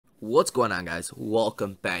What's going on, guys?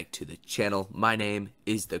 Welcome back to the channel. My name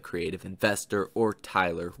is the Creative Investor, or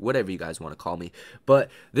Tyler, whatever you guys want to call me.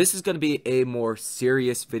 But this is going to be a more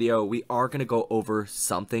serious video. We are going to go over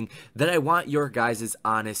something that I want your guys'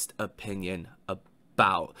 honest opinion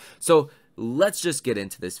about. So let's just get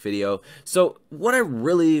into this video. So what I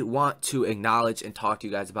really want to acknowledge and talk to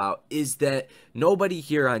you guys about is that nobody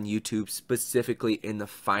here on YouTube, specifically in the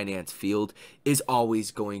finance field, is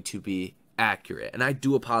always going to be accurate. And I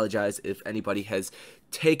do apologize if anybody has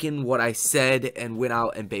taken what I said and went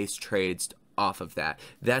out and based trades off of that.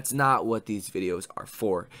 That's not what these videos are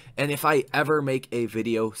for. And if I ever make a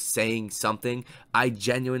video saying something, I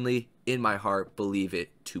genuinely in my heart believe it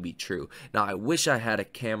to be true. Now, I wish I had a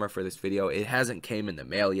camera for this video. It hasn't came in the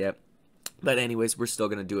mail yet. But anyways, we're still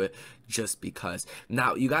going to do it just because.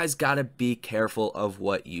 Now, you guys got to be careful of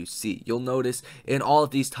what you see. You'll notice in all of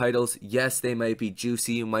these titles, yes, they might be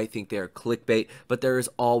juicy. You might think they're clickbait, but there is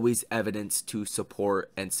always evidence to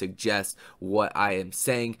support and suggest what I am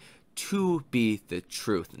saying to be the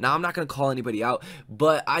truth. Now, I'm not going to call anybody out,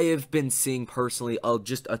 but I have been seeing personally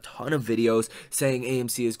just a ton of videos saying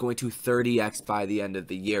AMC is going to 30x by the end of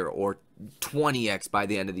the year, or 20x by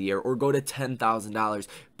the end of the year, or go to $10,000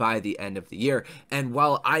 by the end of the year. And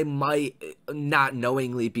while I might not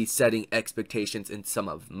knowingly be setting expectations in some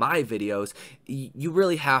of my videos, you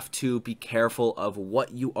really have to be careful of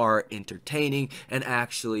what you are entertaining and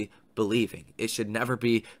actually believing. It should never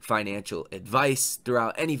be financial advice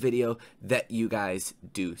throughout any video that you guys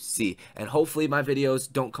do see. And hopefully my videos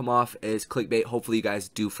don't come off as clickbait. Hopefully you guys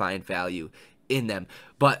do find value in them.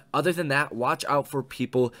 But other than that, watch out for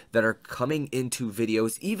people that are coming into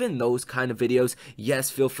videos, even those kind of videos.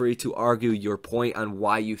 Yes, feel free to argue your point on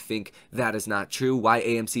why you think that is not true, why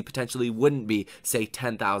AMC potentially wouldn't be, say,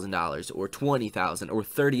 $10,000 or $20,000 or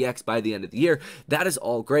 30x by the end of the year. That is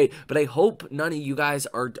all great, but I hope none of you guys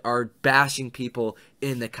are bashing people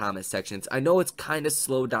in the comment sections. I know it's kind of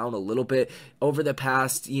slowed down a little bit over the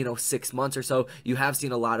past, 6 months or so. You have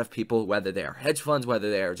seen a lot of people, whether they are hedge funds,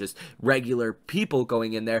 whether they are just regular people,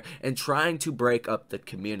 going in there and trying to break up the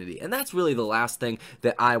community. And that's really the last thing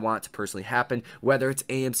that I want to personally happen. Whether it's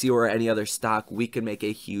AMC or any other stock, we can make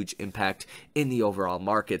a huge impact in the overall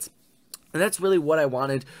markets. And that's really what I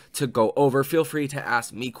wanted to go over. Feel free to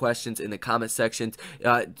ask me questions in the comment sections.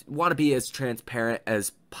 Want to be as transparent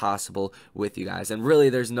as possible with you guys, and really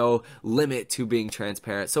there's no limit to being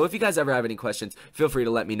transparent. So if you guys ever have any questions, feel free to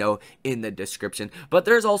let me know in the description. But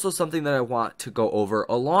there's also something that I want to go over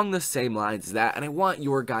along the same lines as that, and I want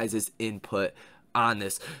your guys' input on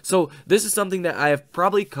this. So this is something that I have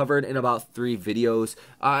probably covered in about 3 videos.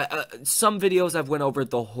 Some videos I've went over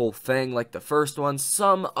the whole thing, like the first one.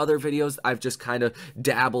 Some other videos I've just kind of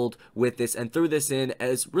dabbled with this and threw this in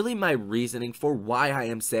as really my reasoning for why I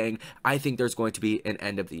am saying I think there's going to be an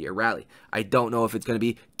end of the year rally. I don't know if it's going to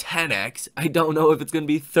be 10x. I don't know if it's going to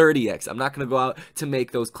be 30x. I'm not going to go out to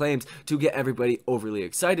make those claims to get everybody overly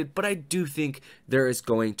excited, but I do think there is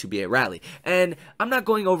going to be a rally. And I'm not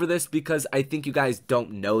going over this because I think you guys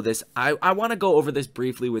don't know this. I want to go over this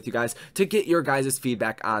briefly with you guys to get your guys'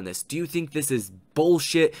 feedback on this. Do you think this is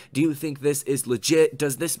bullshit? Do you think this is legit?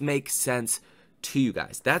 Does this make sense to you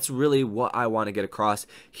guys? That's really what I want to get across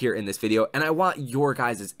here in this video, and I want your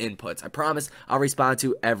guys' inputs. I promise I'll respond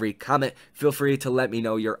to every comment. Feel free to let me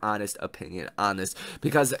know your honest opinion on this,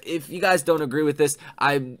 because if you guys don't agree with this,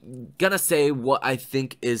 I'm gonna say what I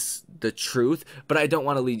think is the truth, but I don't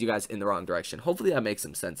want to lead you guys in the wrong direction. Hopefully that makes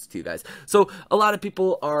some sense to you guys. So a lot of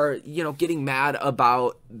people are, getting mad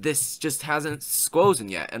about this just hasn't squozen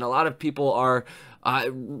yet, and a lot of people are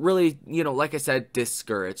really, like I said,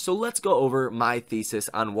 discouraged. So let's go over my thesis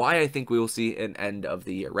on why I think we will see an end of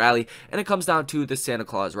the year rally, and it comes down to the Santa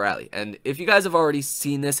Claus rally. And if you guys have already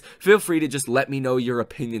seen this, feel free to just let me know your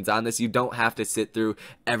opinions on this. You don't have to sit through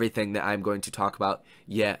everything that I'm going to talk about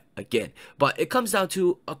yet again, but it comes down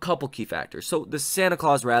to a couple key factors. So the Santa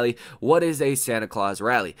Claus rally, what is a Santa Claus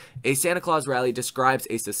rally? A Santa Claus rally describes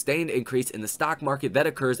a sustained increase in the stock market that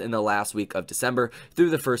occurs in the last week of December through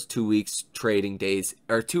the first 2 weeks trading days,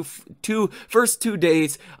 or first 2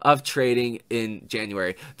 days of trading in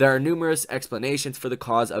January. There are numerous explanations for the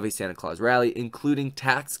cause of a Santa Claus rally, including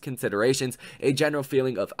tax considerations, a general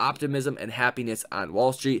feeling of optimism and happiness on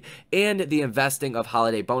Wall Street, and the investing of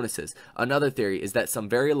holiday bonuses. Another theory is that some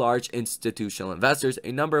very large institutional investors,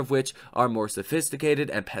 a number of which are more sophisticated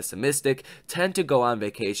and pessimistic, tend to go on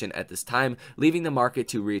vacation at this time, leaving the market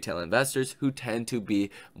to retail investors who tend to be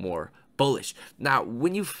more bullish. Now,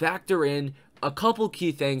 when you factor in a couple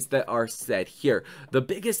key things that are said here. The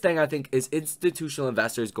biggest thing I think is institutional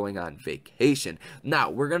investors going on vacation. Now,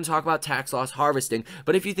 we're going to talk about tax loss harvesting,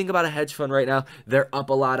 but if you think about a hedge fund right now, they're up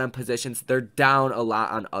a lot on positions, they're down a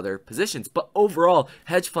lot on other positions, but overall,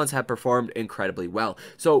 hedge funds have performed incredibly well.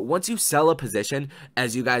 So once you sell a position,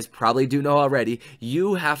 as you guys probably do know already,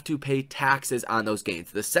 you have to pay taxes on those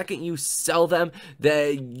gains. The second you sell them,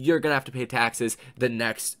 then you're going to have to pay taxes the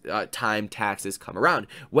next time taxes come around.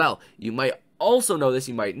 Well, you might also know this,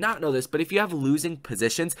 you might not know this, but if you have losing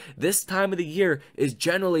positions, this time of the year is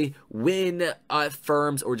generally when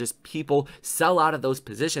firms or just people sell out of those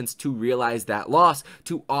positions to realize that loss,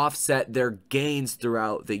 to offset their gains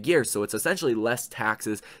throughout the year. So it's essentially less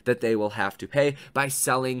taxes that they will have to pay by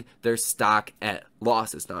selling their stock at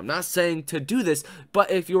losses. Now, I'm not saying to do this,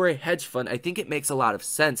 but if you're a hedge fund, I think it makes a lot of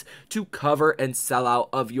sense to cover and sell out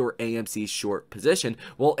of your AMC short position.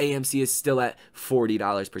 Well, AMC is still at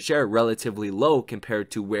 $40 per share, relatively low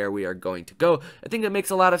compared to where we are going to go. I think it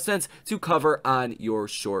makes a lot of sense to cover on your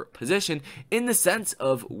short position in the sense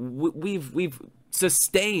of we've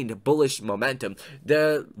sustained bullish momentum.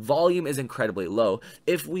 The volume is incredibly low.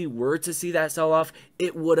 If we were to see that sell-off,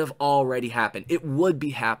 it would have already happened. It would be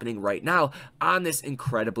happening right now on this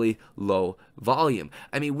incredibly low volume.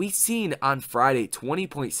 I mean, we've seen on Friday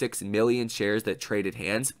 20.6 million shares that traded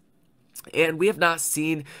hands, and we have not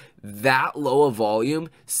seen that low a volume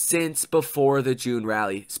since before the June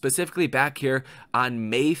rally, specifically back here on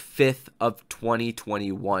May 5th of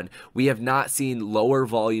 2021. We have not seen lower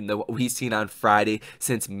volume than what we've seen on Friday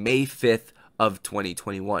since May 5th of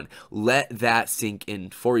 2021. Let that sink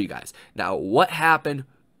in for you guys. Now, what happened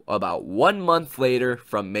about 1 month later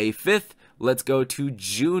from May 5th? Let's go to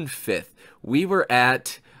June 5th. We were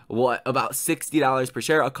at about $60 per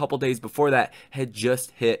share. A couple days before that had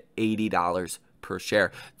just hit $80 per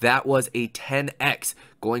share. That was a 10x,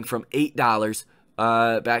 going from $8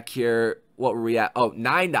 back here. What were we at? Oh,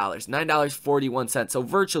 $9.41. So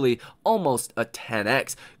virtually almost a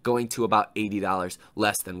 10x, going to about $80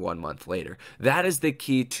 less than 1 month later. That is the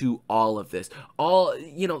key to all of this. All,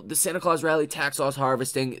 the Santa Claus rally, tax loss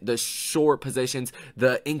harvesting, the short positions,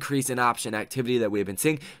 the increase in option activity that we've been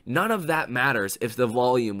seeing, none of that matters if the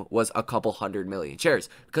volume was a couple 100 million shares,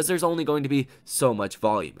 because there's only going to be so much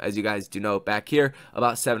volume. As you guys do know, back here,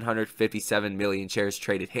 about 757 million shares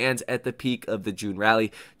traded hands at the peak of the June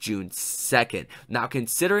rally, June 2nd. Now,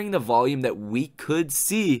 considering the volume that we could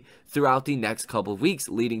see throughout the next couple of weeks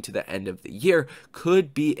leading to the end of the year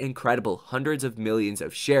could be incredible. Hundreds of millions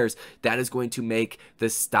of shares. That is going to make the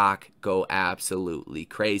stock go absolutely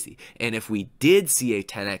crazy. And if we did see a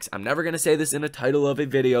 10x, I'm never going to say this in a title of a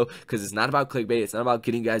video because it's not about clickbait. It's not about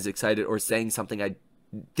getting you guys excited or saying something I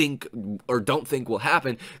think or don't think will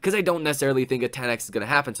happen, because I don't necessarily think a 10x is going to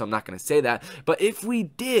happen, so I'm not going to say that. But if we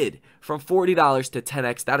did from $40 to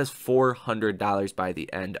 10x, that is $400 by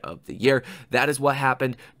the end of the year. That is what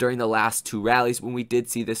happened during the last two rallies when we did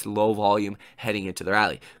see this low volume heading into the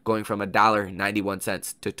rally, going from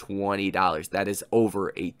 $1.91 to $20. That is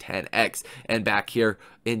over a 10x, and back here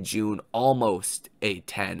in June, almost a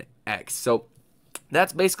 10x. So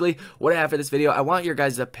that's basically what I have for this video. I want your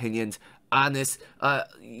guys' opinions on this. A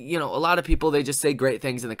lot of people, they just say great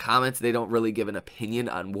things in the comments. They don't really give an opinion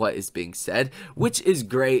on what is being said, which is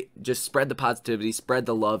great. Just spread the positivity, spread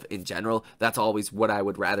the love in general. That's always what I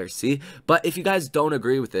would rather see. But if you guys don't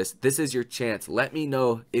agree with this, this is your chance. Let me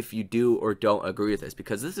know if you do or don't agree with this,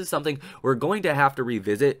 because this is something we're going to have to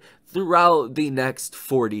revisit throughout the next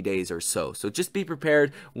 40 days or so. So just be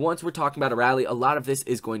prepared. Once we're talking about a rally, a lot of this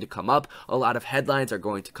is going to come up. A lot of headlines are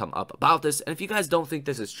going to come up about this. And if you guys don't think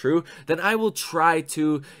this is true, then I will try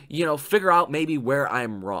to, figure out maybe where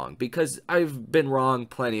I'm wrong, because I've been wrong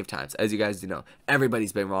plenty of times. As you guys do know,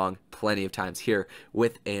 everybody's been wrong plenty of times here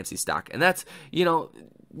with AMC stock. And that's,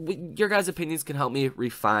 your guys' opinions can help me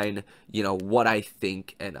refine, what I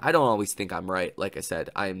think, and I don't always think I'm right. Like I said,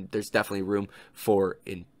 there's definitely room for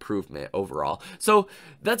improvement overall. So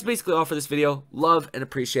that's basically all for this video. Love and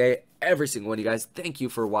appreciate every single one of you guys. Thank you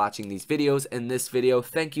for watching these videos and this video.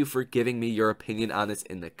 Thank you for giving me your opinion on this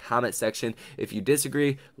in the comment section. If you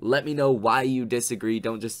disagree, let me know why you disagree.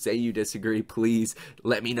 Don't just say you disagree. Please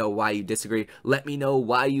let me know why you disagree. Let me know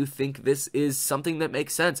why you think this is something that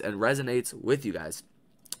makes sense and resonates with you guys.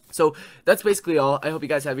 So that's basically all. I hope you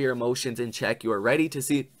guys have your emotions in check. You are ready to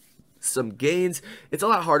see some gains. It's a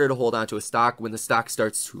lot harder to hold on to a stock when the stock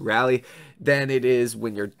starts to rally than it is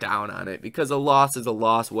when you're down on it, because a loss is a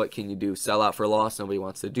loss. What can you do? Sell out for a loss? Nobody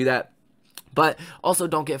wants to do that. But also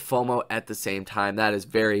don't get FOMO at the same time. That is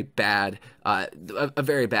very bad, a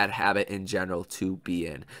very bad habit in general to be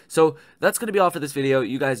in. So that's going to be all for this video.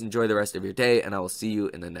 You guys enjoy the rest of your day, and I will see you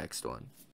in the next one.